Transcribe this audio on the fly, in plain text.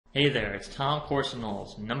Hey there, it's Tom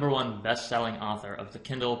Corson-Knowles, #1 best-selling author of the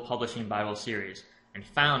Kindle Publishing Bible series and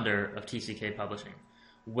founder of TCK Publishing.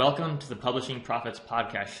 Welcome to the Publishing Profits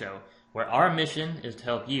Podcast Show, where our mission is to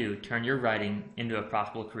help you turn your writing into a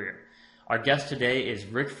profitable career. Our guest today is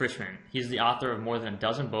Rick Frishman. He's the author of more than a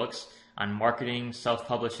dozen books on marketing,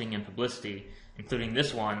 self-publishing, and publicity, including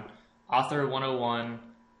this one, Author 101,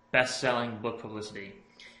 Best-Selling Book Publicity.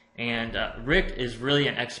 And Rick is really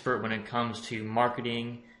an expert when it comes to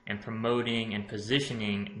marketing and promoting and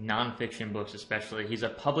positioning nonfiction books especially. He's a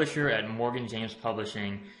publisher at Morgan James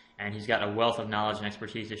Publishing, and he's got a wealth of knowledge and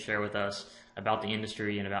expertise to share with us about the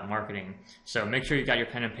industry and about marketing. So make sure you've got your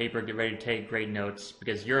pen and paper, get ready to take great notes,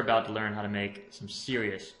 because you're about to learn how to make some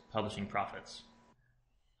serious publishing profits.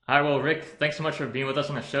 All right, well, Rick, thanks so much for being with us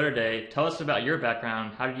on the show today. Tell us about your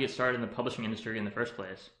background. How did you get started in the publishing industry in the first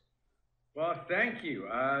place? Well, thank you.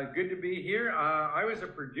 Good to be here. I was a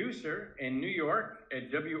producer in New York at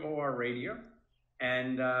WOR Radio,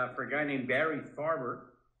 and for a guy named Barry Farber.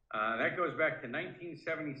 That goes back to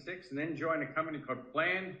 1976, and then joined a company called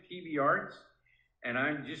Planned TV Arts. And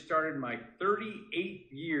I just started my 38th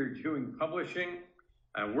year doing publishing,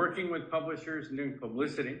 working with publishers and doing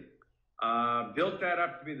publicity. Built that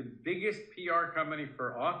up to be the biggest PR company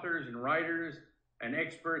for authors and writers and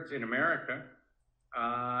experts in America.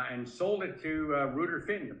 And sold it to Reuter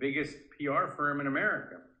Finn, the biggest PR firm in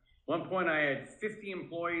America. At one point, I had 50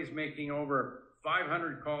 employees making over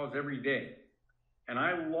 500 calls every day. And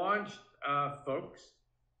I launched folks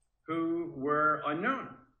who were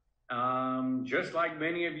unknown, just like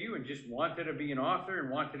many of you, and just wanted to be an author and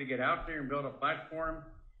wanted to get out there and build a platform.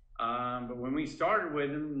 But when we started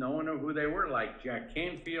with them, no one knew who they were, like Jack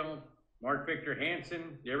Canfield, Mark Victor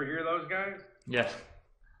Hansen. You ever hear of those guys? Yes.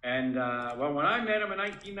 And well, when I met them in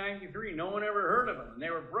 1993, no one ever heard of them, and they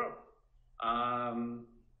were broke. Harv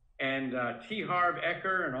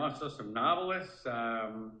Eker, and also some novelists,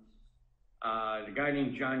 the guy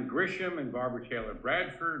named John Grisham and Barbara Taylor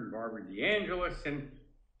Bradford and Barbara DeAngelis, and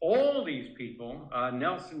all these people,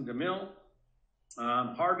 Nelson DeMille,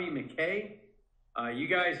 Harvey Mackay. You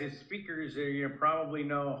guys as speakers, you probably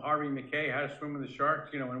know Harvey Mackay, How to Swim with the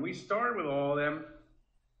Sharks. You know, when we started with all of them,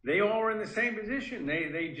 they all were in the same position.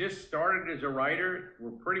 They just started as a writer, were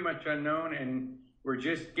pretty much unknown, and were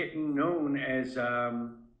just getting known as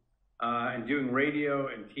and doing radio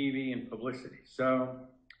and TV and publicity. So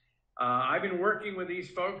I've been working with these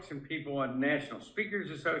folks and people at National Speakers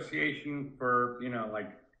Association for, you know,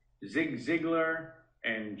 like Zig Ziglar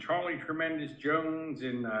and Charlie Tremendous Jones,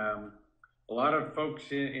 and a lot of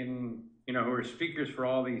folks in you know, who are speakers for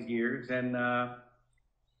all these years. And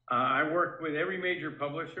I worked with every major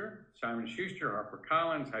publisher, Simon Schuster,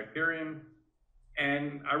 HarperCollins, Hyperion,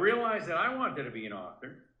 and I realized that I wanted to be an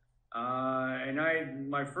author.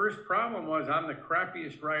 My first problem was I'm the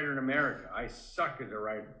crappiest writer in America. I suck as a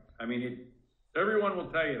writer. I mean, everyone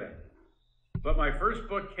will tell you that. But my first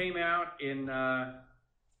book came out in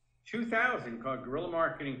 2000 called Guerrilla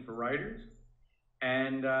Marketing for Writers.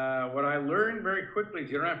 And what I learned very quickly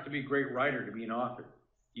is you don't have to be a great writer to be an author.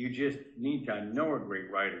 You just need to know a great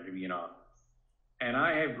writer to be an author. And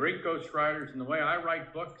I have great ghostwriters, and the way I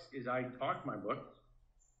write books is I talk my books.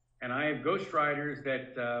 And I have ghostwriters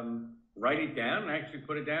that write it down and actually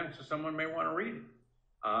put it down so someone may want to read it.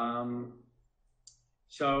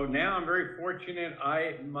 So now I'm very fortunate.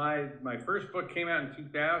 My first book came out in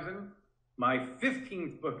 2000. My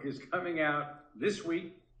 15th book is coming out this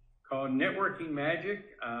week, called Networking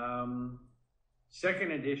Magic,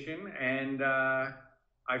 second edition. And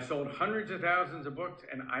I've sold hundreds of thousands of books,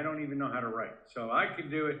 and I don't even know how to write. So I could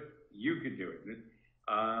do it, you could do it.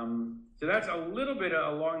 So that's a little bit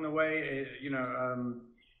along the way, you know,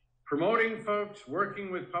 promoting folks,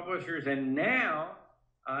 working with publishers, and now,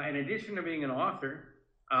 in addition to being an author,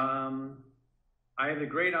 I have the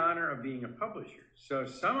great honor of being a publisher. So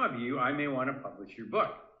some of you, I may want to publish your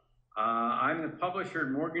book. I'm the publisher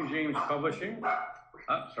at Morgan James Publishing.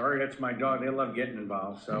 Oh, sorry, that's my dog. They love getting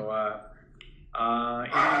involved. So in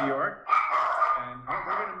New York, and we're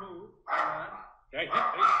going to move. I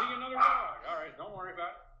see another dog. All right, don't worry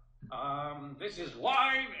about it. This is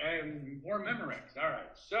live and more Memorex. All right,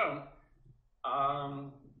 so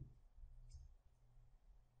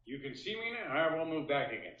you can see me now. All right, we'll move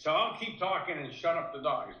back again. So I'll keep talking and shut up the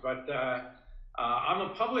dogs. But I'm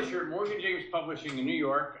a publisher at Morgan James Publishing in New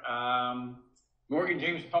York,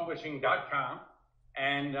 morganjamespublishing.com.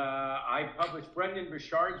 And I published Brendon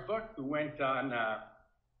Burchard's book, who went on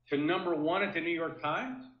to #1 at the New York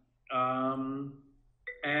Times,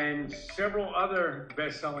 and several other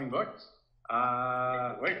best-selling books.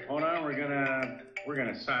 Wait, hold on. We're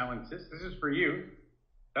gonna silence this. This is for you.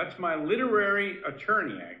 That's my literary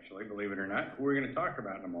attorney, actually, believe it or not, who we're going to talk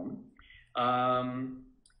about in a moment.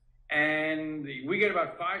 And we get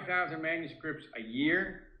about 5,000 manuscripts a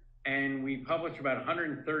year, and we publish about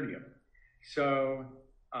 130 of them. So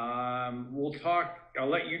we'll talk, I'll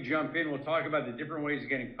let you jump in. We'll talk about the different ways of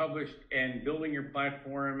getting published and building your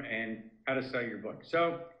platform and how to sell your book.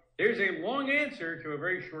 So there's a long answer to a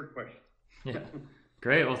very short question. Yeah,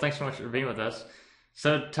 great. Well, thanks so much for being with us.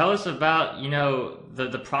 So tell us about, you know,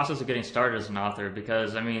 the process of getting started as an author,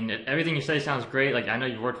 because, I mean, everything you say sounds great. Like, I know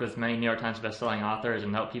you've worked with many New York Times bestselling authors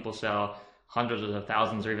and helped people sell hundreds of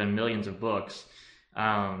thousands or even millions of books.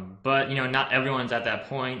 But, you know, not everyone's at that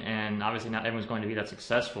point, and obviously not everyone's going to be that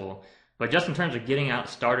successful. But just in terms of getting out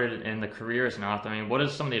started in the career as an author, I mean, what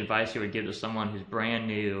is some of the advice you would give to someone who's brand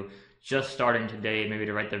new, just starting today, maybe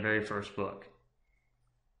to write their very first book?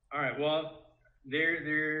 All right, well,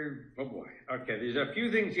 oh boy. Okay, there's a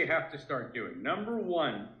few things you have to start doing. Number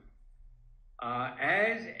one,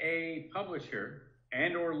 as a publisher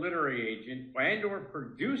and or literary agent and or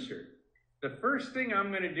producer, the first thing I'm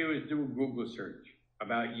going to do is do a Google search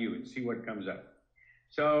about you and see what comes up.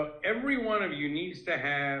 So every one of you needs to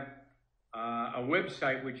have a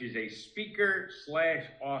website which is a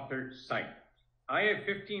speaker/author site. I have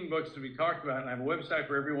 15 books that we talked about, and I have a website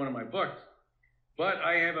for every one of my books. But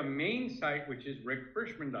I have a main site, which is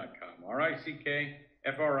rickfrishman.com,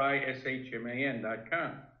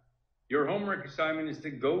 rickfrishman.com. Your homework assignment is to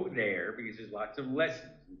go there because there's lots of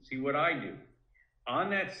lessons and see what I do. On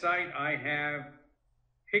that site, I have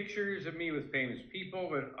pictures of me with famous people,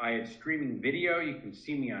 but I have streaming video. You can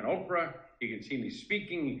see me on Oprah. You can see me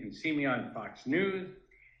speaking. You can see me on Fox News.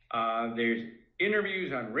 There's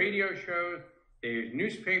interviews on radio shows. There's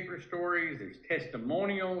newspaper stories, there's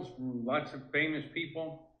testimonials from lots of famous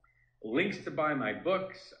people, links to buy my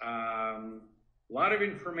books, a lot of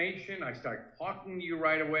information. I start talking to you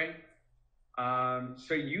right away.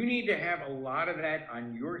 So you need to have a lot of that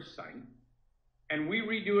on your site. And we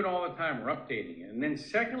redo it all the time, we're updating it. And then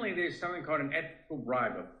secondly, there's something called an ethical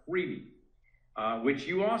bribe, a freebie, which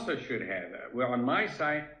you also should have. Well, on my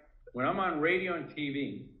site, when I'm on radio and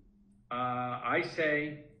TV, I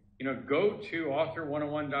say, you know, go to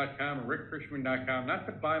author101.com or rickfrishman.com, not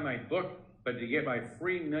to buy my book, but to get my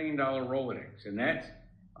free $1 Million Rolodex. And that's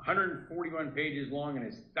 141 pages long and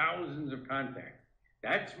has thousands of contacts.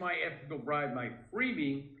 That's my ethical bribe, my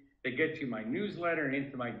freebie that gets you my newsletter and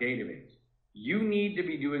into my database. You need to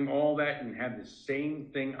be doing all that and have the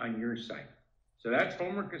same thing on your site. So that's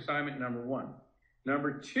homework assignment number one.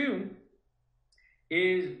 Number two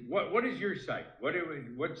is, what is your site?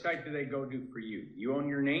 What site do they go to for you? You own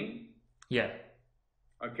your name? Yeah.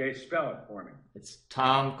 Okay, spell it for me. It's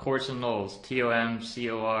Tom Corson-Knowles,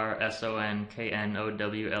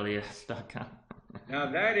 TomCorsonKnowles.com.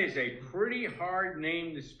 Now that is a pretty hard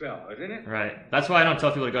name to spell, isn't it? Right. That's why I don't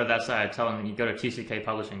tell people to go to that site. I tell them you go to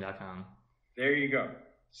tckpublishing.com. There you go.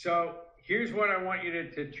 So here's what I want you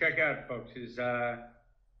to check out, folks, is I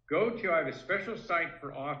have a special site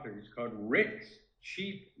for authors called Rick's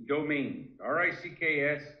Cheap Domains,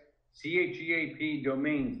 RICKSCHEAP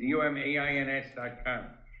Domains, DOMAINS.com.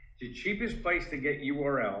 It's the cheapest place to get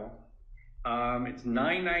URL. It's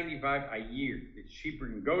 $9.95 a year. It's cheaper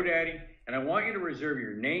than GoDaddy. And I want you to reserve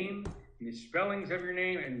your name and the spellings of your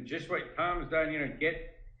name and just what Tom's done, you know,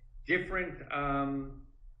 get different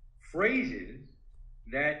phrases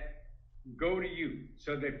that go to you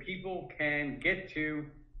so that people can get to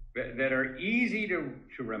that are easy to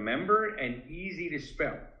remember and easy to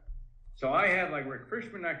spell. So I have like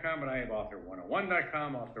rickfrishman.com, but I have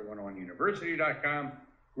author101.com, author101university.com,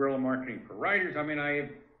 guerrilla marketing for writers. I mean, I have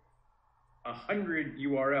 100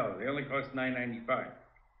 URLs. They only cost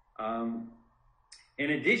 $9.95.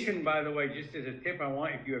 In addition, by the way, just as a tip, I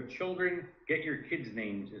want, if you have children, get your kids'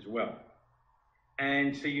 names as well.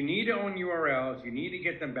 And so you need to own URLs. You need to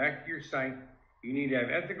get them back to your site. You need to have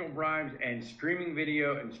ethical bribes and streaming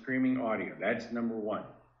video and streaming audio. That's number one.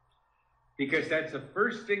 Because that's the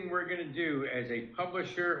first thing we're going to do as a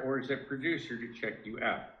publisher or as a producer to check you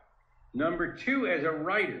out. Number two, as a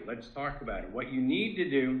writer, let's talk about it. What you need to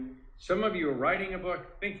do, some of you are writing a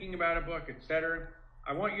book, thinking about a book, etc.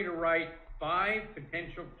 I want you to write 5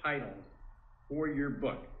 potential titles for your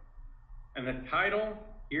book. And the title,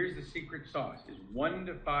 here's the secret sauce, is 1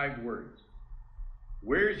 to 5 words.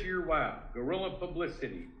 Where's Your Wow? Guerrilla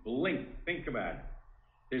Publicity. Blink. Think about it.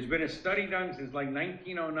 There's been a study done since like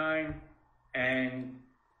 1909, and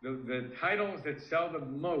the titles that sell the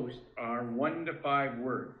most are 1 to 5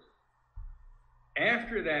 words.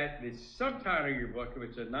 After that, the subtitle of your book, if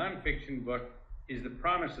it's a nonfiction book, is the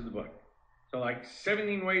promise of the book. So like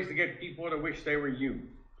 17 ways to get people to wish they were you.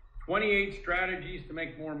 28 strategies to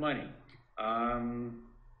make more money.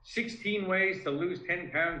 16 ways to lose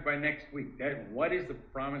 10 pounds by next week. What is the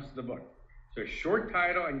promise of the book? So short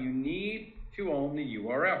title, and you need to own the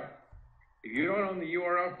URL. If you don't own the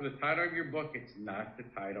URL for the title of your book, it's not the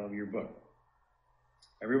title of your book.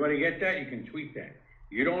 Everybody get that? You can tweet that.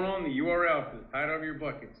 If you don't own the URL for the title of your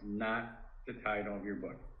book, it's not the title of your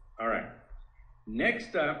book. All right.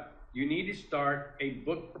 Next up, you need to start a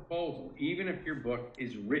book proposal, even if your book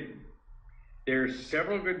is written. There's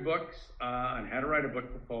several good books on how to write a book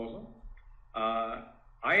proposal. I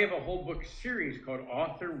have a whole book series called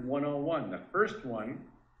Author 101. The first one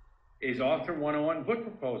is Author 101 Book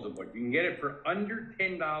Proposal Book. You can get it for under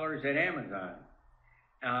 $10 at Amazon.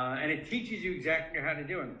 And it teaches you exactly how to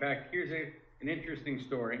do it. In fact, here's an interesting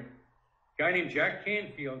story. A guy named Jack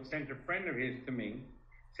Canfield sent a friend of his to me,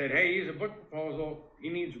 said, hey, here's a book proposal. He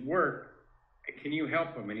needs work. Can you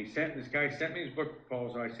help him? And this guy sent me his book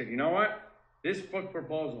proposal. I said, you know what? This book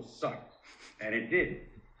proposal sucked. And it did.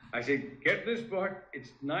 I said, get this book. It's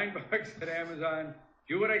 $9 at Amazon.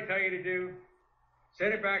 Do what I tell you to do.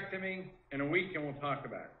 Send it back to me in a week and we'll talk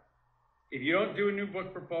about it. If you don't do a new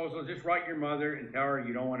book proposal, just write your mother and tell her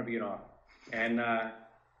you don't want to be an author. And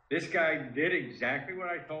this guy did exactly what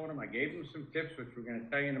I told him. I gave him some tips, which we're going to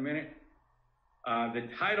tell you in a minute. The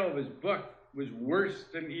title of his book was worse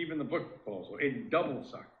than even the book proposal. It double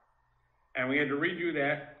sucked. And we had to redo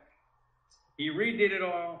that. He redid it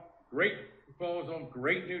all. Great proposal,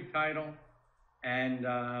 great new title. And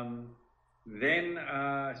then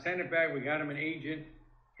sent it back. We got him an agent.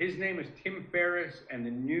 His name is Tim Ferriss, and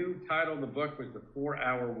the new title of the book was The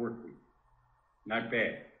 4-Hour Workweek. Not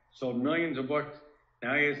bad. Sold millions of books.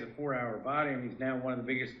 Now he has the 4-Hour Body, and he's now one of the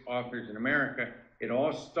biggest authors in America. It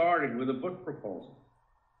all started with a book proposal.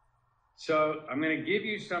 So I'm going to give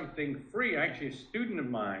you something free. Actually, a student of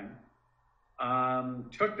mine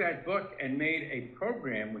took that book and made a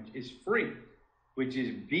program which is free, which is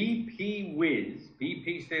BP Wiz.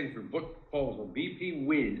 BP stands for Book Proposal. BP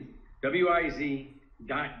Wiz, W-I-Z,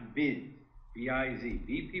 .biz, B-I-Z,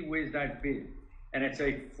 bpwiz.biz. And it's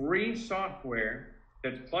a free software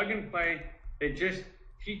that's plug and play that just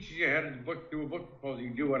teaches you how to do a book proposal. You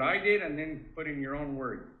do what I did and then put in your own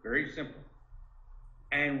words. Very simple.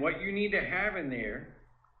 And what you need to have in there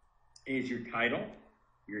is your title,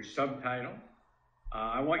 your subtitle.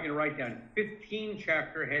 I want you to write down 15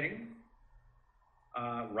 chapter headings.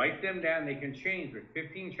 Write them down. They can change, but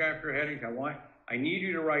 15 chapter headings. I need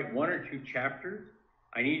you to write 1 or 2 chapters.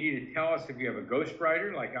 I need you to tell us if you have a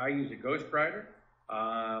ghostwriter, like I use a ghostwriter.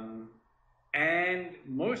 And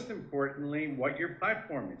most importantly, what your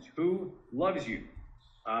platform is. Who loves you?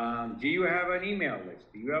 Do you have an email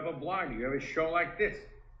list? Do you have a blog? Do you have a show like this?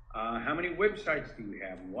 How many websites do you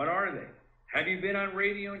have? What are they? Have you been on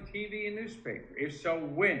radio and TV and newspaper? If so,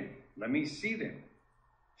 when? Let me see them.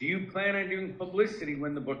 Do you plan on doing publicity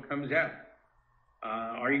when the book comes out?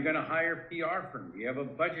 Are you going to hire a PR firm? Do you have a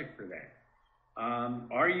budget for that?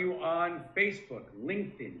 Are you on Facebook,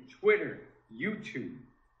 LinkedIn, Twitter, YouTube?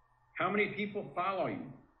 How many people follow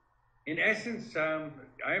you? In essence, I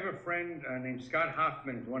have a friend named Scott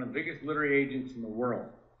Hoffman, who's one of the biggest literary agents in the world.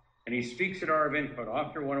 And he speaks at our event called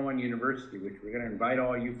Author 101 University, which we're going to invite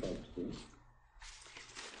all you folks to.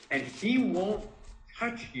 And he won't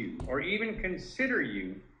touch you or even consider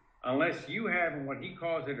you unless you have, in what he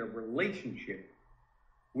calls it, a relationship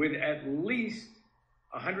with at least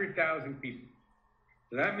 100,000 people.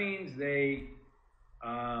 So that means they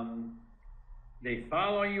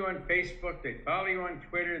follow you on Facebook, they follow you on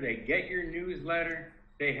Twitter, they get your newsletter,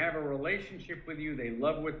 they have a relationship with you, they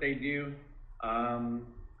love what they do. Ken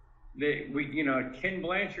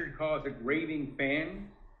Blanchard calls it raving fans,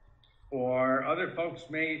 or other folks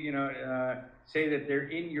may, say that they're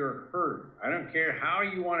in your herd. I don't care how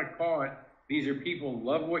you want to call it. These are people who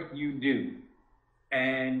love what you do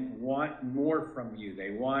and want more from you.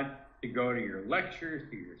 They want to go to your lectures,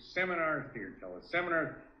 to your seminars, to your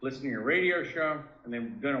teleseminars, listen to your radio show, and they're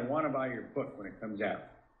going to want to buy your book when it comes out.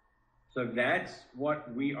 So that's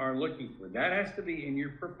what we are looking for. That has to be in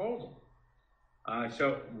your proposal.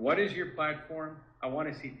 So what is your platform? I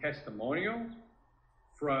want to see testimonials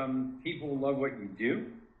from people who love what you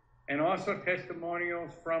do, and also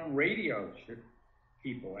testimonials from radio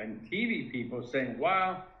people and TV people saying,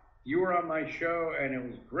 wow, you were on my show and it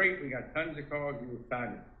was great. We got tons of calls. You were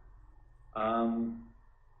fabulous.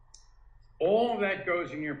 All of that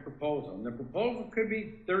goes in your proposal. And the proposal could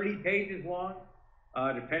be 30 pages long,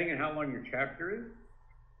 depending on how long your chapter is.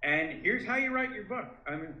 And here's how you write your book.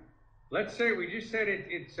 I mean, let's say we just said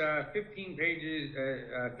it's 15 pages,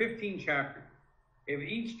 15 chapters. If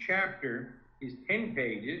each chapter is 10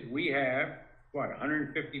 pages, we have what,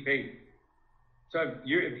 150 pages. So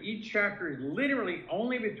if each chapter is literally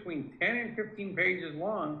only between 10 and 15 pages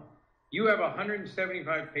long, you have a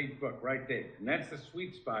 175-page book right there. And that's the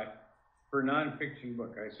sweet spot for a nonfiction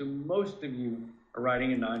book. I assume most of you are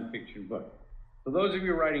writing a nonfiction book. For those of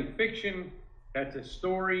you writing fiction, that's a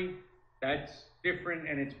story, that's different,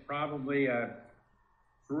 and it's probably a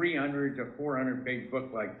 300 to 400-page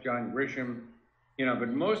book like John Grisham. But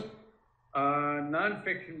most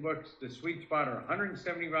nonfiction books, the sweet spot are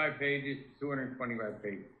 175 pages to 225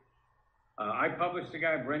 pages. I published a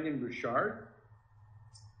guy, Brendon Burchard,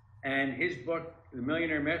 and his book, The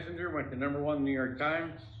Millionaire Messenger, went to #1 in the New York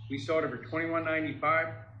Times. We sold it for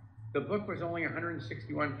 $21.95. The book was only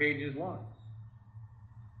 161 pages long.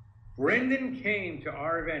 Brendon came to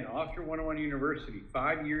our event, Author 101 University,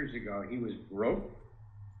 5 years ago. He was broke.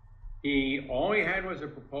 All he had was a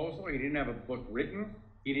proposal. He didn't have a book written.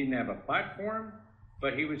 He didn't have a platform,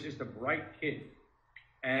 but he was just a bright kid.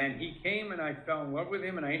 And he came, and I fell in love with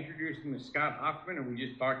him, and I introduced him to Scott Hoffman, who we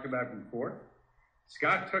just talked about before.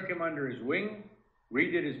 Scott took him under his wing,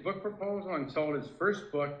 redid his book proposal, and sold his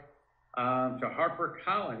first book to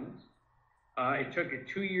HarperCollins. It took it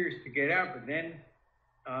 2 years to get out, but then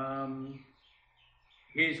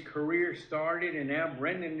his career started, and now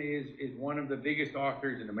Brendon is one of the biggest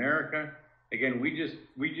authors in America. Again, we just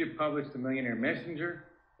published The Millionaire Messenger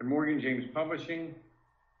at Morgan James Publishing.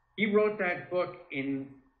 He wrote that book in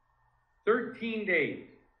 13 days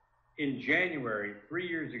in January, 3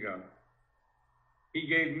 years ago. He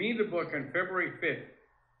gave me the book on February 5th.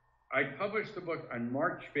 I published the book on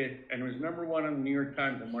March 5th, and it was #1 on the New York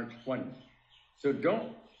Times on March 20th. So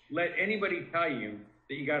don't let anybody tell you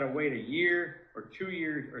that you got to wait a year or 2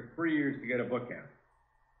 years or 3 years to get a book out.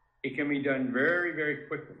 It can be done very, very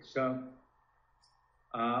quickly. So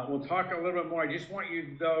we'll talk a little bit more. I just want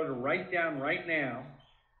you, though, to write down right now,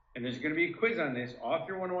 and there's going to be a quiz on this,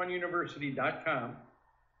 author101university.com.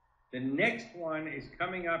 The next one is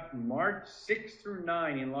coming up March 6 through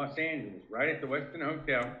 9 in Los Angeles, right at the Westin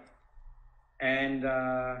Hotel. And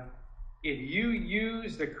if you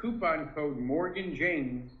use the coupon code Morgan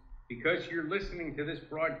James, because you're listening to this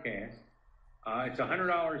broadcast, it's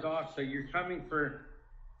 $100 off, so you're coming for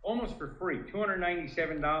almost for free,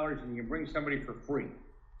 $297, and you can bring somebody for free.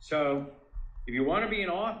 So if you want to be an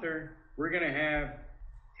author, we're going to have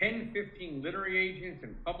 10, 15 literary agents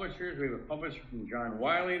and publishers. We have a publisher from John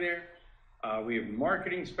Wiley there. We have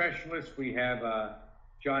marketing specialists. We have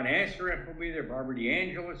John Asaref will be there, Barbara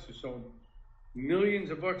DeAngelis, who sold millions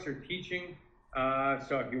of books, are teaching.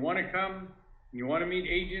 So if you want to come, you want to meet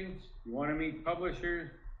agents, you want to meet publishers,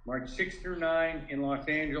 March 6 through 9 in Los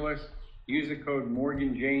Angeles, use the code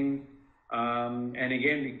Morgan James. And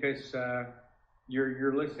again, because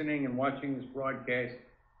you're listening and watching this broadcast,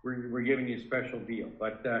 we're giving you a special deal.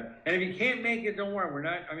 But and if you can't make it, don't worry.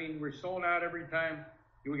 We're sold out every time.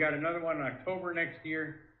 We got another one in October next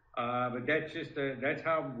year. But that's just that's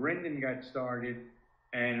how Brendon got started.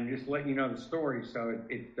 And I'm just letting you know the story. So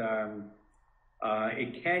it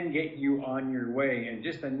can get you on your way. And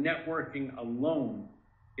just the networking alone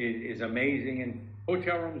is amazing. And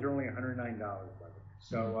hotel rooms are only $109, by the way.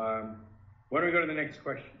 So why don't we go to the next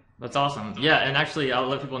question? That's awesome. Yeah, and actually, I'll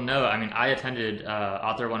let people know, I attended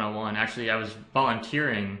Author 101. Actually, I was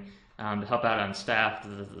volunteering to help out on staff,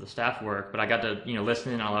 the staff work, but I got to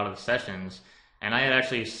listen in on a lot of the sessions. And I had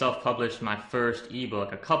actually self-published my first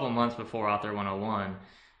ebook a couple months before Author 101.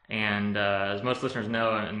 And as most listeners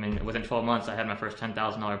know, within 12 months, I had my first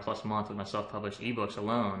 $10,000 plus month with my self-published ebooks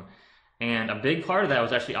alone. And a big part of that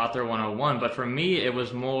was actually Author 101. But for me, it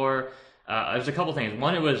was more... it was a couple things.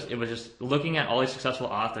 One, it was just looking at all these successful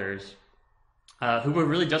authors who were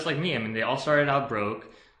really just like me. They all started out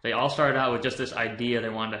broke. They all started out with just this idea they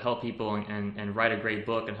wanted to help people and write a great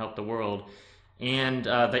book and help the world. And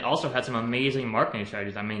they also had some amazing marketing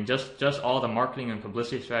strategies. Just all the marketing and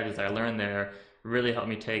publicity strategies that I learned there really helped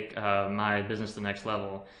me take my business to the next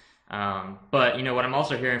level. But what I'm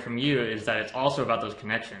also hearing from you is that it's also about those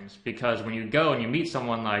connections, because when you go and you meet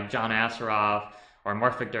someone like John Asaraf or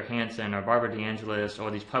Mark Victor Hansen or Barbara DeAngelis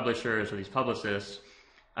or these publishers or these publicists,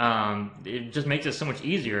 it just makes it so much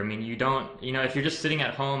easier. You don't, if you're just sitting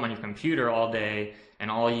at home on your computer all day and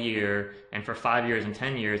all year and for 5 years and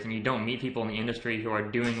 10 years and you don't meet people in the industry who are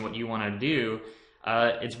doing what you want to do,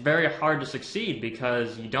 it's very hard to succeed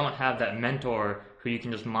because you don't have that mentor who you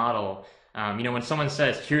can just model. When someone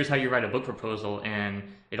says, here's how you write a book proposal and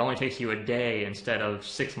it only takes you a day instead of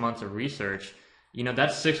 6 months of research,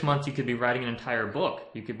 that's 6 months you could be writing an entire book.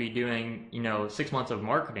 You could be doing, 6 months of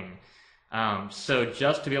marketing. So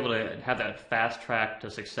just to be able to have that fast track to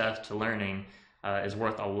success, to learning, is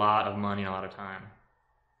worth a lot of money and a lot of time.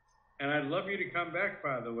 And I'd love you to come back,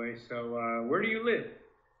 by the way. So where do you live?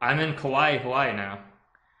 I'm in Kauai, Hawaii now.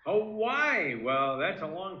 Hawaii. Well, that's a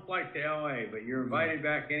long flight to LA, but you're invited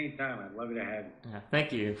back anytime. I'd love to have you. Yeah,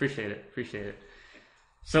 thank you. Appreciate it.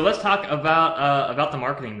 So let's talk about the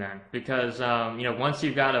marketing then, because once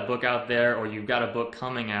you've got a book out there, or you've got a book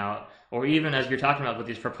coming out, or even as you're talking about with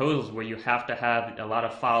these proposals where you have to have a lot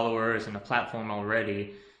of followers and a platform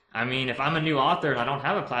already. I mean, if I'm a new author and I don't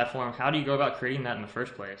have a platform, how do you go about creating that in the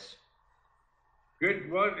first place?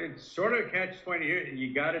 Good. Well, it's sort of a catch-22.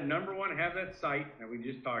 You got to, number one, have that site that we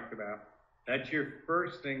just talked about. That's your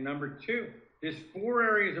first thing. Number two, there's 4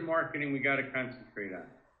 areas of marketing we got to concentrate on.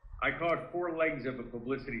 I call it 4 legs of a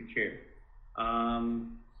publicity chair.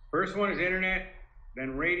 First one is internet,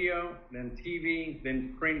 then radio, then TV,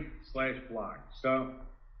 then print/blog. So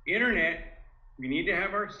internet, we need to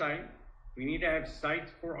have our site. We need to have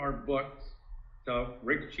sites for our books. So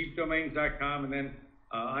rickscheapdomains.com, and then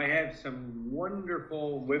I have some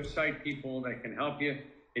wonderful website people that can help you.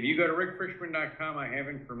 If you go to rickfrishman.com, I have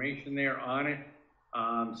information there on it.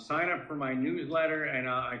 Sign up for my newsletter, and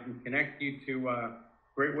I can connect you to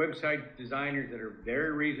great website designers that are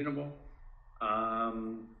very reasonable.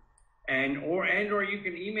 Or you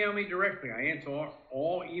can email me directly. I answer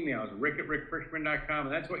all emails, rick@rickfrishman.com,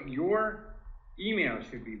 and that's what your email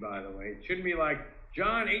should be, by the way. It shouldn't be like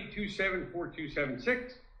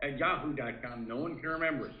john8274276@yahoo.com. No one can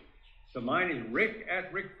remember it. So mine is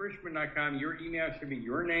rick@rickfrishman.com. Your email should be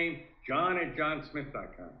your name,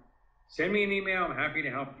 john@johnsmith.com. Send me an email. I'm happy to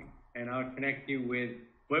help you. And I'll connect you with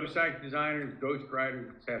website designers, ghostwriters,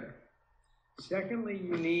 etc. Secondly,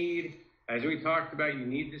 you need, as we talked about, you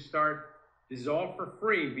need to start, this is all for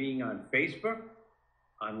free, being on Facebook,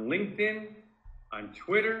 on LinkedIn, on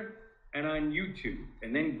Twitter, and on YouTube,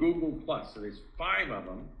 and then Google+. So there's 5 of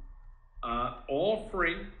them, all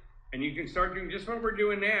free, and you can start doing just what we're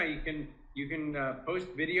doing now. You can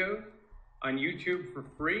post videos on YouTube for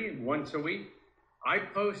free once a week. I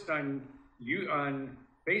post on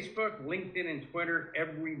Facebook, LinkedIn, and Twitter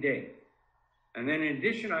every day. And then in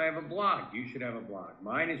addition, I have a blog. You should have a blog.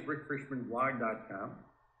 Mine is rickfrishmanblog.com.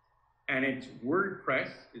 And it's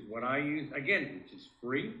WordPress is what I use, again, which is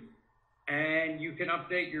free. And you can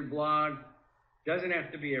update your blog. Doesn't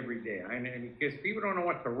have to be every day. Because people don't know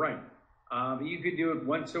what to write. But you could do it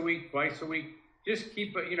once a week, twice a week. Just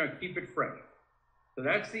keep it fresh. So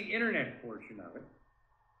that's the internet portion of it.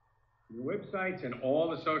 Your websites and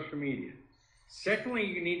all the social media. Secondly,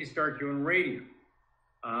 you need to start doing radio.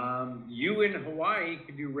 You in Hawaii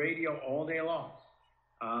could do radio all day long.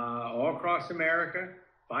 All across America,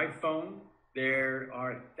 by phone. There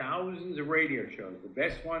are thousands of radio shows. The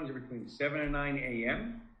best ones are between 7 and 9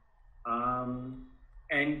 a.m.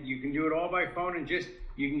 And you can do it all by phone, and you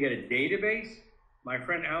can get a database. My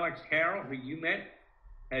friend Alex Carroll, who you met,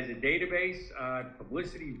 has a database,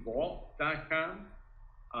 publicityvault.com,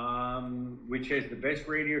 which has the best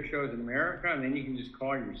radio shows in America, and then you can just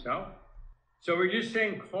call yourself. So we're just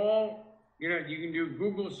saying call, you can do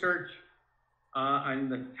Google search on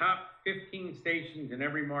the top 15 stations in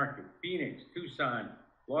every market, Phoenix, Tucson,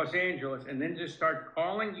 Los Angeles, and then just start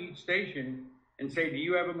calling each station and say, do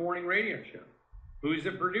you have a morning radio show? Who's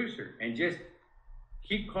the producer? And just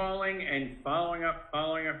keep calling and following up,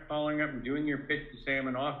 and doing your pitch to say, I'm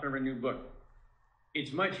an author of a new book.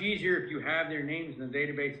 It's much easier if you have their names in the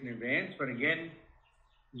database in advance, but again,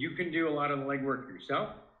 you can do a lot of the legwork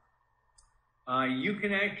yourself. You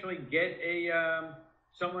can actually get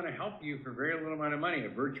someone to help you for very little amount of money, a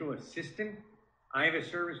virtual assistant. I have a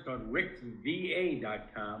service called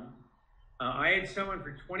ricksva.com. I had someone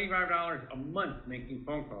for $25 a month making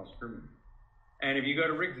phone calls for me. And if you go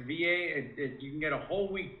to Rick's VA, you can get a whole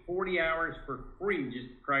week, 40 hours for free, just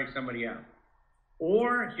to try somebody out.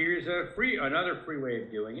 Or here's another free way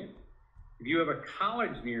of doing it. If you have a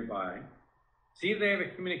college nearby, see if they have a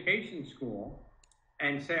communication school,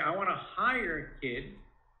 and say, I want to hire a kid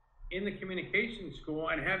in the communication school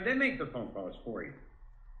and have them make the phone calls for you.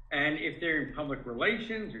 And if they're in public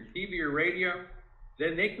relations or TV or radio,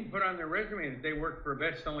 then they can put on their resume that they work for a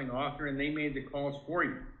best-selling author and they made the calls for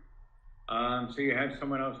you. So you have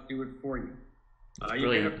someone else do it for you.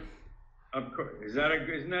 Brilliant. Of course.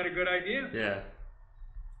 Isn't that a good idea? Yeah.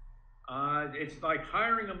 It's like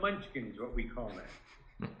hiring a munchkin is what we call that.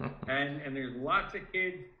 and there's lots of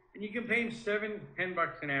kids, and you can pay them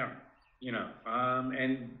 $7-10 an hour,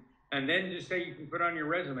 and then just say you can put on your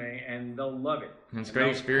resume, and they'll love it. And it's a great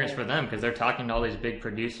experience for them because they're talking to all these big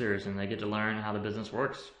producers, and they get to learn how the business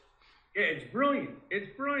works. Yeah, it's brilliant. It's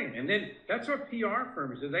brilliant. And then that's what PR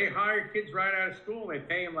firms do. They hire kids right out of school. They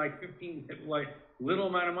pay them like little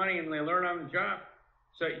amount of money, and they learn on the job.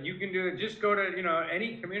 So you can do it, just go to,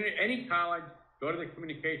 any community, any college, go to the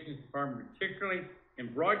communications department, particularly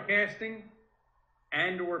in broadcasting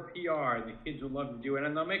and or PR. The kids will love to do it,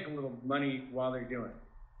 and they'll make a little money while they're doing it.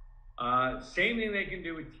 Same thing they can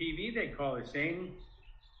do with TV. They call the same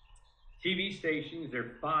TV stations. There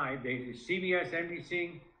are 5. There's CBS,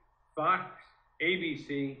 NBC, Fox,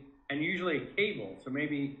 ABC, and usually a cable. So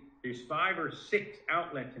maybe there's 5 or 6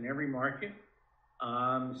 outlets in every market.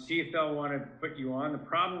 See if they'll want to put you on. The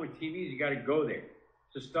problem with TV is you got to go there.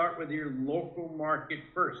 So start with your local market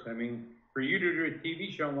first. I mean, for you to do a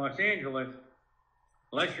TV show in Los Angeles,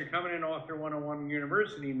 unless you're coming in Author 101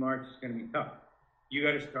 University in March, it's going to be tough. You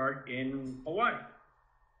got to start in Hawaii.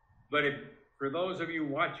 But for those of you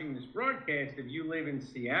watching this broadcast, if you live in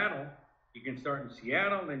Seattle, you can start in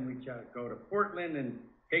Seattle, then reach out, go to Portland, and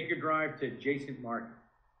take a drive to adjacent markets.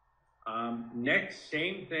 Next,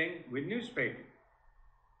 same thing with newspapers.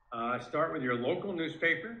 Start with your local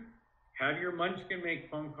newspaper. Have your munchkin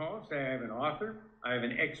make phone calls. Say, I have an author, I have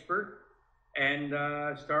an expert, and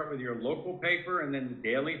start with your local paper and then the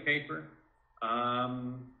daily paper.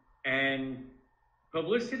 And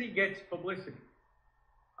publicity gets publicity.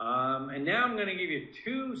 And now I'm going to give you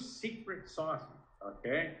 2 secret sauces,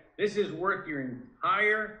 okay? This is worth your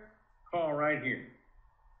entire call right here.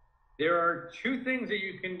 There are 2 things that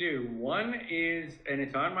you can do. One is, and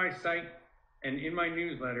it's on my site and in my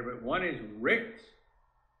newsletter, but one is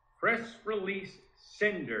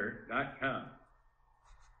rickspressreleasesender.com.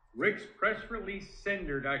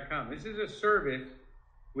 rickspressreleasesender.com. This is a service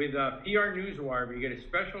with PR Newswire where you get a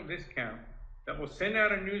special discount that will send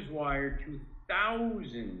out a newswire to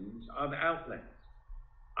thousands of outlets.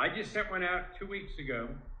 I just sent one out 2 weeks ago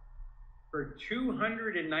for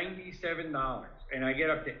 $297, and I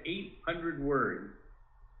get up to 800 words.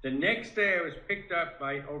 The next day, I was picked up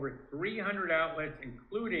by over 300 outlets,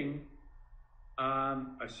 including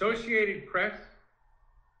Associated Press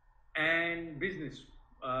and Business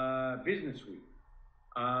Week.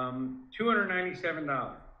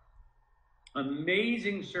 $297.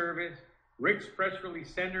 Amazing service.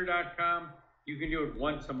 rickspressreleasesender.com. You can do it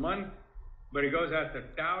once a month, but it goes out to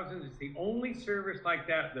thousands. It's the only service like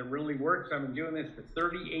that that really works. I've been doing this for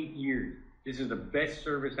 38 years. This is the best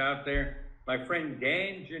service out there. My friend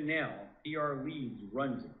Dan Janelle, PR Leads,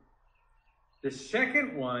 runs it. The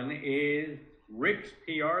second one is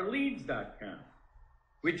ricksprleads.com,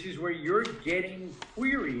 which is where you're getting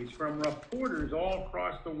queries from reporters all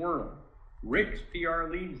across the world.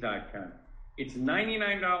 ricksprleads.com. It's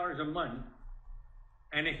 $99 a month.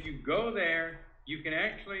 And if you go there, you can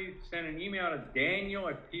actually send an email to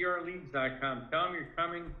daniel@prleads.com. Tell them you're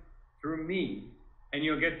coming through me, and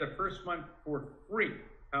you'll get the first month for free.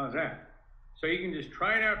 How's that? So you can just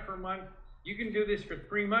try it out for a month. You can do this for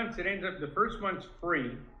 3 months. It ends up the first month's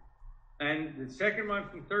free, and the second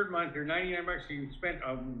month and third month are $99. So you spent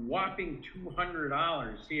a whopping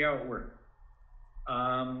 $200. See how it works.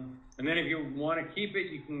 And then if you want to keep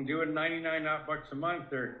it, you can do it $99 a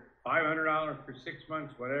month or $500 for 6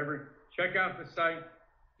 months, whatever. Check out the site.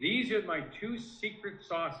 These are my 2 secret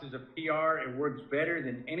sauces of PR. It works better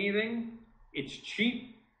than anything. It's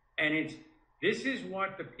cheap, and this is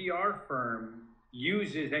what the PR firm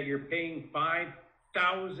uses that you're paying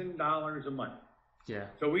 $5,000 a month. Yeah.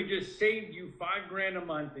 So we just saved you $5,000 a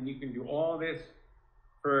month, and you can do all this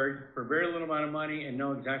for very little amount of money and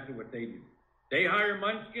know exactly what they do. They hire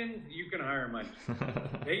munchkins, you can hire munchkins.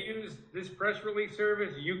 They use this press release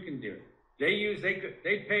service, you can do it. They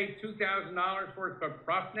pay $2,000 for it called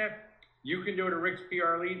ProfNet. You can do it at Rick's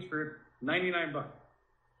PR Leads for $99.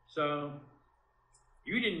 So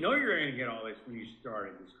you didn't know you were going to get all this when you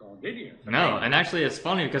started this call, did you? No, and actually it's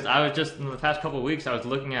funny because I was just in the past couple of weeks I was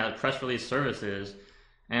looking at press release services,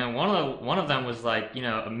 and one of them was like,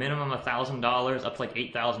 a minimum of $1,000 up to like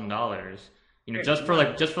 $8,000. Just for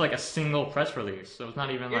like a single press release. So it's not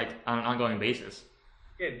even like on an ongoing basis.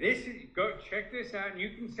 Yeah, go check this out, and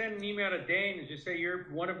you can send an email to Dan and just say you're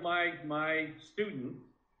one of my students,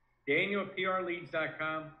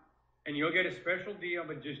 Daniel@prleads.com, and you'll get a special deal.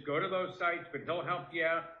 But just go to those sites, but he'll help you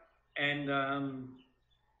out, and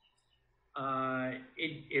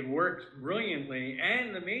it works brilliantly.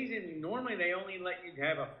 And amazing, normally they only let you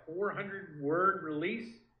have a 400-word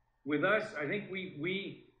release. With us, I think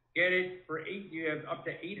we get it for you have up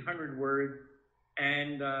to 800 words,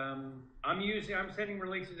 and I'm sending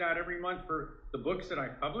releases out every month for the books that I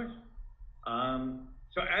publish.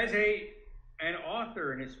 So as an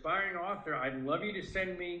author, an aspiring author, I'd love you to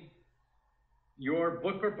send me your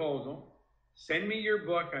book proposal. Send me your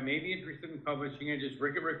book. I may be interested in publishing it. Just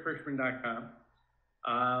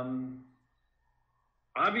rick@rickfrishman.com.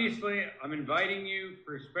 Obviously, I'm inviting you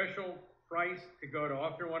for a special price to go to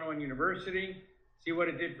Author 101 University. See what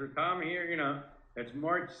it did for Tom here. You know, that's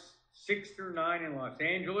March 6 through 9 in Los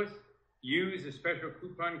Angeles. Use the special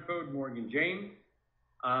coupon code Morgan James.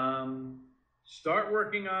 Start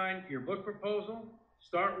working on your book proposal.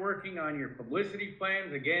 Start working on your publicity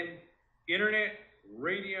plans. Again, internet,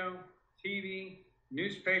 radio, TV,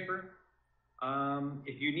 newspaper.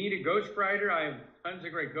 If you need a ghostwriter, I have tons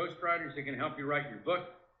of great ghostwriters that can help you write your book.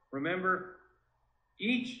 Remember,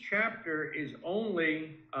 each chapter is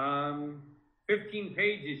only 15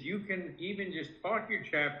 pages. You can even just talk your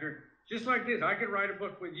chapter, just like this. I could write a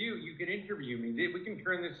book with you. You could interview me. We can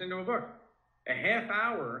turn this into a book. A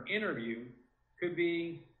half-hour interview could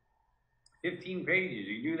be 15 pages.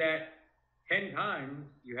 You do that 10 times,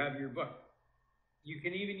 you have your book. You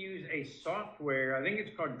can even use a software, I think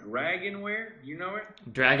it's called Dragonware. You know it?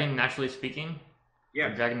 Dragon Naturally Speaking? Yeah.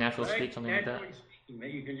 Dragon Natural Speak, something like that? Naturally Speaking,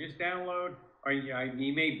 that you can just download, or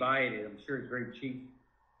you may buy it. I'm sure it's very cheap.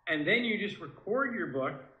 And then you just record your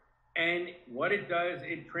book, and what it does,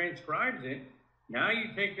 it transcribes it. Now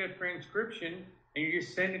you take that transcription, and you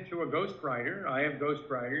just send it to a ghostwriter. I have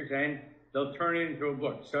ghostwriters, and they'll turn it into a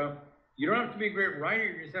book. So you don't have to be a great writer,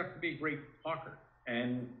 you just have to be a great talker.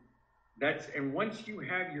 And once you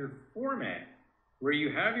have your format, where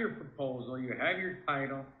you have your proposal, you have your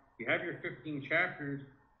title, you have your 15 chapters,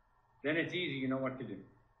 then it's easy, you know what to do.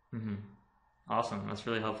 Mm-hmm. Awesome, that's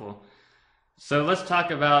really helpful. So let's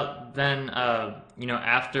talk about then,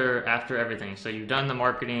 after everything. So you've done the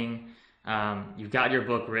marketing, you've got your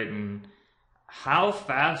book written. How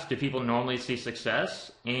fast do people normally see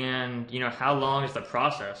success? And, how long is the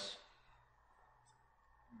process?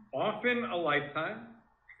 Often a lifetime.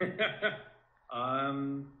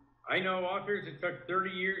 I know authors it took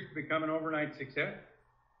 30 years to become an overnight success.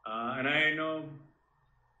 And I know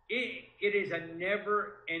it is a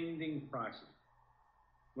never-ending process.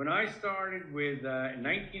 When I started in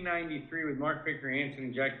 1993 with Mark Picker, Hansen,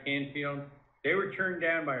 and Jack Canfield, they were turned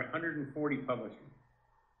down by 140 publishers.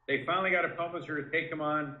 They finally got a publisher to take them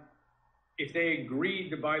on if they agreed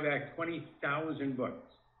to buy back 20,000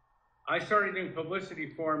 books. I started doing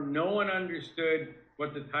publicity for them. No one understood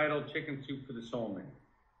what the title Chicken Soup for the Soul meant.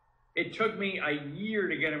 It took me a year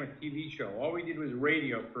to get them a TV show. All we did was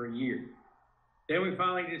radio for a year. Then we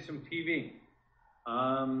finally did some TV.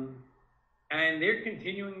 And they're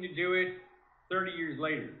continuing to do it 30 years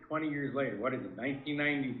later, 20 years later. What is it,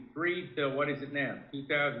 1993 till what is it now,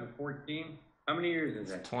 2014? How many years is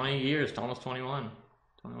that? 20 years, almost 21.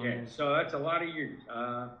 Yeah, years. So that's a lot of years.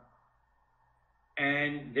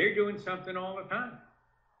 And they're doing something all the time.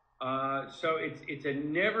 So it's a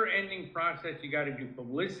never-ending process. You got to do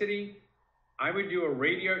publicity. I would do a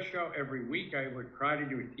radio show every week. I would try to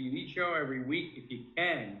do a TV show every week if you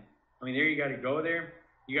can. I mean, there you got to go there.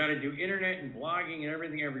 You got to do internet and blogging and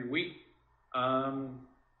everything every week.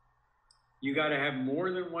 You got to have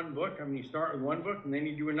more than one book. I mean, you start with one book and then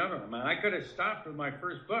you do another one. I could have stopped with my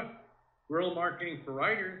first book, Guerrilla Marketing for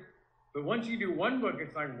Writers. But once you do one book,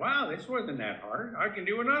 it's like, wow, this wasn't that hard. I can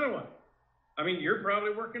do another one. I mean, you're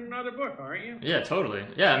probably working another book, aren't you? Yeah, totally.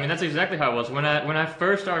 Yeah, I mean, that's exactly how it was. When I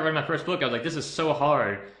first started writing my first book, I was like, this is so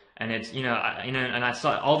hard. And it's, and I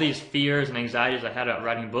saw all these fears and anxieties I had about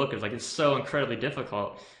writing a book. It was like, it's so incredibly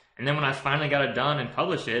difficult. And then when I finally got it done and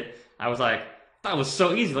published it, I was like, that was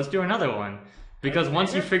so easy. Let's do another one. Because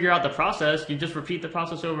once you figure out the process, you just repeat the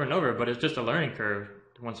process over and over. But it's just a learning curve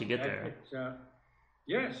once you get there.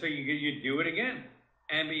 Yeah, so you do it again.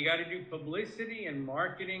 But you got to do publicity and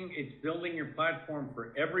marketing. It's building your platform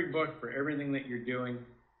for every book, for everything that you're doing.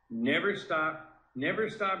 Never stop. Never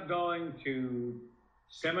stop going to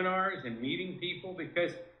seminars and meeting people,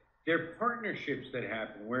 because they're partnerships that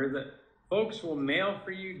happen where the folks will mail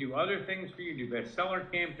for you, do other things for you, do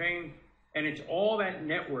bestseller campaigns, and it's all that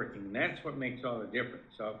networking. That's what makes all the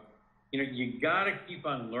difference. So, you got to keep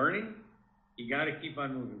on learning. You got to keep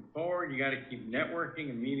on moving forward. You got to keep networking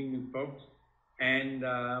and meeting new folks. And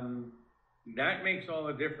that makes all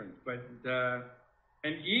the difference. But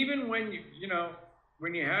and even when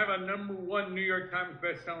when you have a #1 New York Times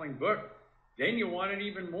best-selling book, then you want it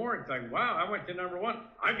even more. It's like, wow, I went to #1.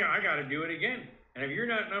 I got to do it again. And if you're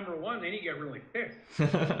not #1, then you get really pissed.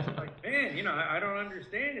 Like, man, I don't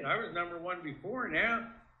understand it. I was #1 before. Now,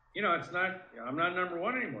 it's not. I'm not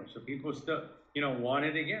 #1 anymore. So people still, want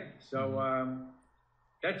it again. So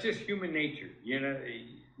that's just human nature.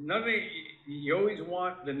 Nothing. You always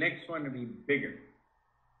want the next one to be bigger.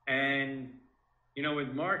 And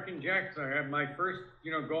with Mark and Jack, I had my first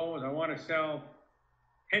goal was I want to sell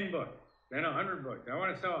 10 books, then 100 books. I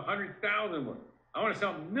want to sell 100,000 books. I want to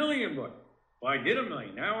sell 1 million books. Well, I did 1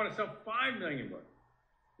 million. Now I want to sell 5 million books.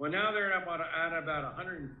 Well, now they're at about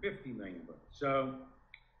 150 million books. So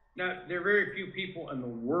now there are very few people in the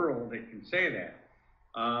world that can say that.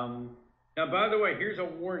 Now, by the way, here's a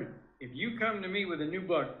warning. If you come to me with a new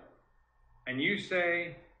book and you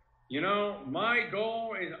say, you know, my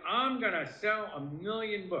goal is I'm going to sell 1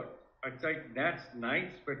 million books, I'd say, that's nice,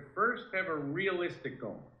 but first have a realistic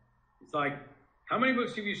goal. It's like, how many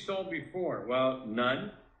books have you sold before? Well, none.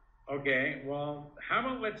 Okay, well, how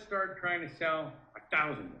about let's start trying to sell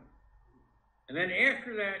 1,000 books? And then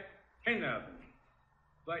after that, 10,000.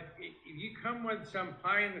 But if you come with some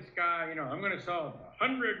pie in the sky, you know, I'm going to sell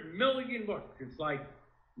 100 million books. It's like,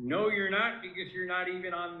 no, you're not, because you're not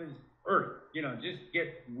even on this earth. You know, just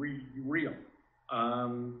get real.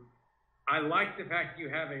 I like the fact you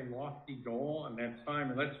have a lofty goal, and that's fine.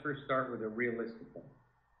 But let's first start with a realistic one,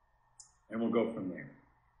 and we'll go from there.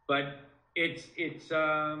 But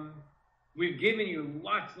we've given you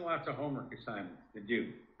lots and lots of homework assignments to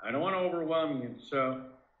do. I don't want to overwhelm you. So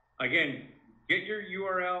again, get your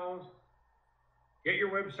URLs, get your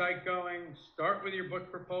website going, start with your book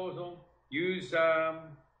proposal, use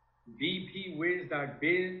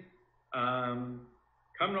vpwiz.biz, come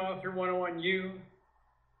to Author 101U,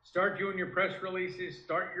 start doing your press releases,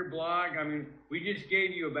 start your blog. I mean, we just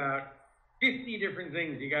gave you about 50 different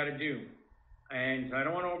things you got to do. And I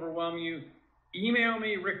don't want to overwhelm you. Email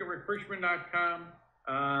me, rick@rickfrishman.com.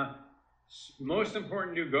 Most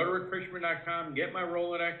important, go to rickfrishman.com, get my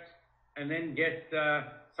Rolodex, and then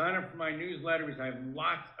sign up for my newsletter, because I have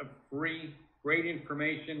lots of free, great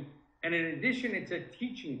information. And in addition, it's a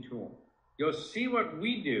teaching tool. You'll see what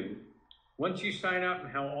we do once you sign up and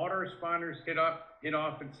how autoresponders hit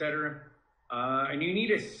off, etc. And you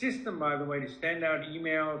need a system, by the way, to send out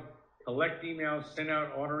emails, collect emails, send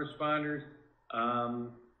out autoresponders.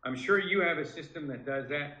 I'm sure you have a system that does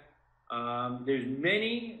that. There's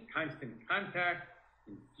many, Constant Contact,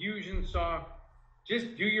 Infusionsoft.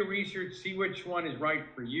 Just do your research, see which one is right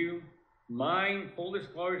for you. Mine, full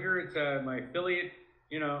disclosure, it's my affiliate,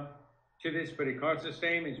 to this, but it costs the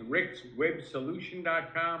same as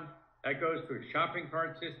rickswebsolution.com. That goes to a shopping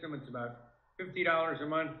cart system. It's about $50 a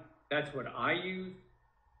month. That's what I use.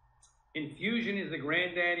 Infusion is the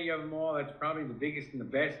granddaddy of them all. That's probably the biggest and the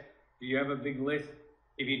best. If you have a big list.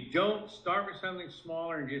 If you don't, start with something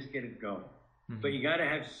smaller and just get it going. Mm-hmm. But you got to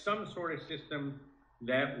have some sort of system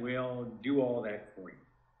that will do all that for you.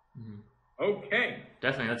 Mm-hmm. Okay.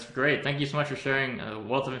 Definitely. That's great. Thank you so much for sharing a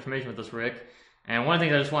wealth of information with us, Rick. And one of the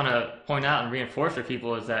things I just want to point out and reinforce for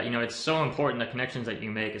people is that, it's so important, the connections that you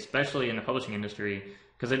make, especially in the publishing industry,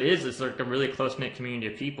 because it's like a really close-knit community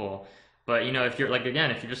of people. But, if you're if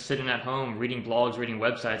you're just sitting at home reading blogs, reading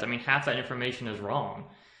websites, half that information is wrong.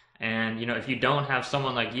 And, if you don't have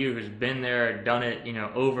someone like you who's been there, done it,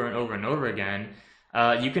 over and over and over again,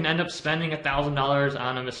 you can end up spending $1,000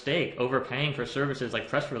 on a mistake, overpaying for services like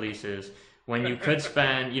press releases, when you could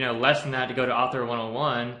spend, less than that to go to Author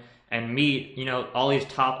 101 and meet, all these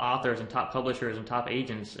top authors and top publishers and top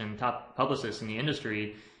agents and top publicists in the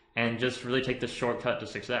industry, and just really take the shortcut to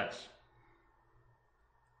success.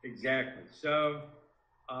 Exactly. So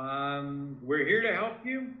we're here to help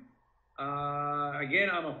you. Again,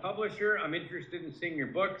 I'm a publisher. I'm interested in seeing your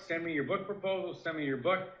book. Send me your book proposal. Send me your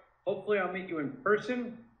book. Hopefully, I'll meet you in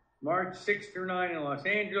person, March 6 through 9 in Los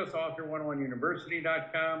Angeles,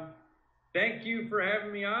 author101university.com. Thank you for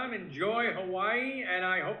having me on. Enjoy Hawaii, and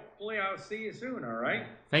hopefully I'll see you soon, all right?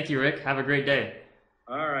 Thank you, Rick. Have a great day.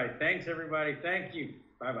 All right. Thanks, everybody. Thank you.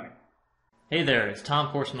 Bye-bye. Hey there. It's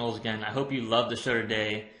Tom Corson-Knowles again. I hope you loved the show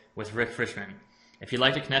today with Rick Frishman. If you'd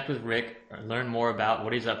like to connect with Rick or learn more about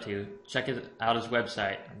what he's up to, check out his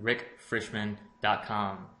website,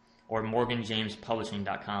 rickfrishman.com, or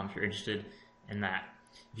morganjamespublishing.com if you're interested in that.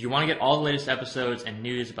 If you want to get all the latest episodes and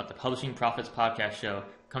news about the Publishing Profits Podcast show,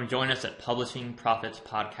 come join us at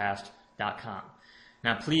publishingprofitspodcast.com.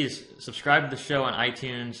 Now, please subscribe to the show on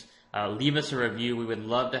iTunes. Leave us a review. We would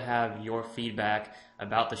love to have your feedback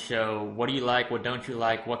about the show. What do you like? What don't you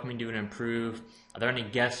like? What can we do to improve? Are there any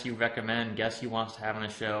guests you recommend, guests you want us to have on the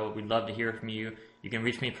show? We'd love to hear from you. You can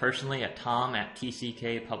reach me personally at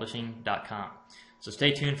tom@tckpublishing.com. So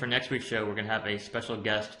stay tuned for next week's show. We're going to have a special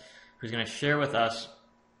guest who's going to share with us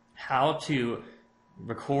how to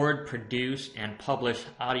record, produce, and publish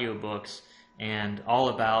audiobooks, and all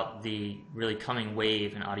about the really coming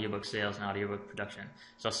wave in audiobook sales and audiobook production.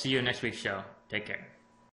 So I'll see you in next week's show. Take care.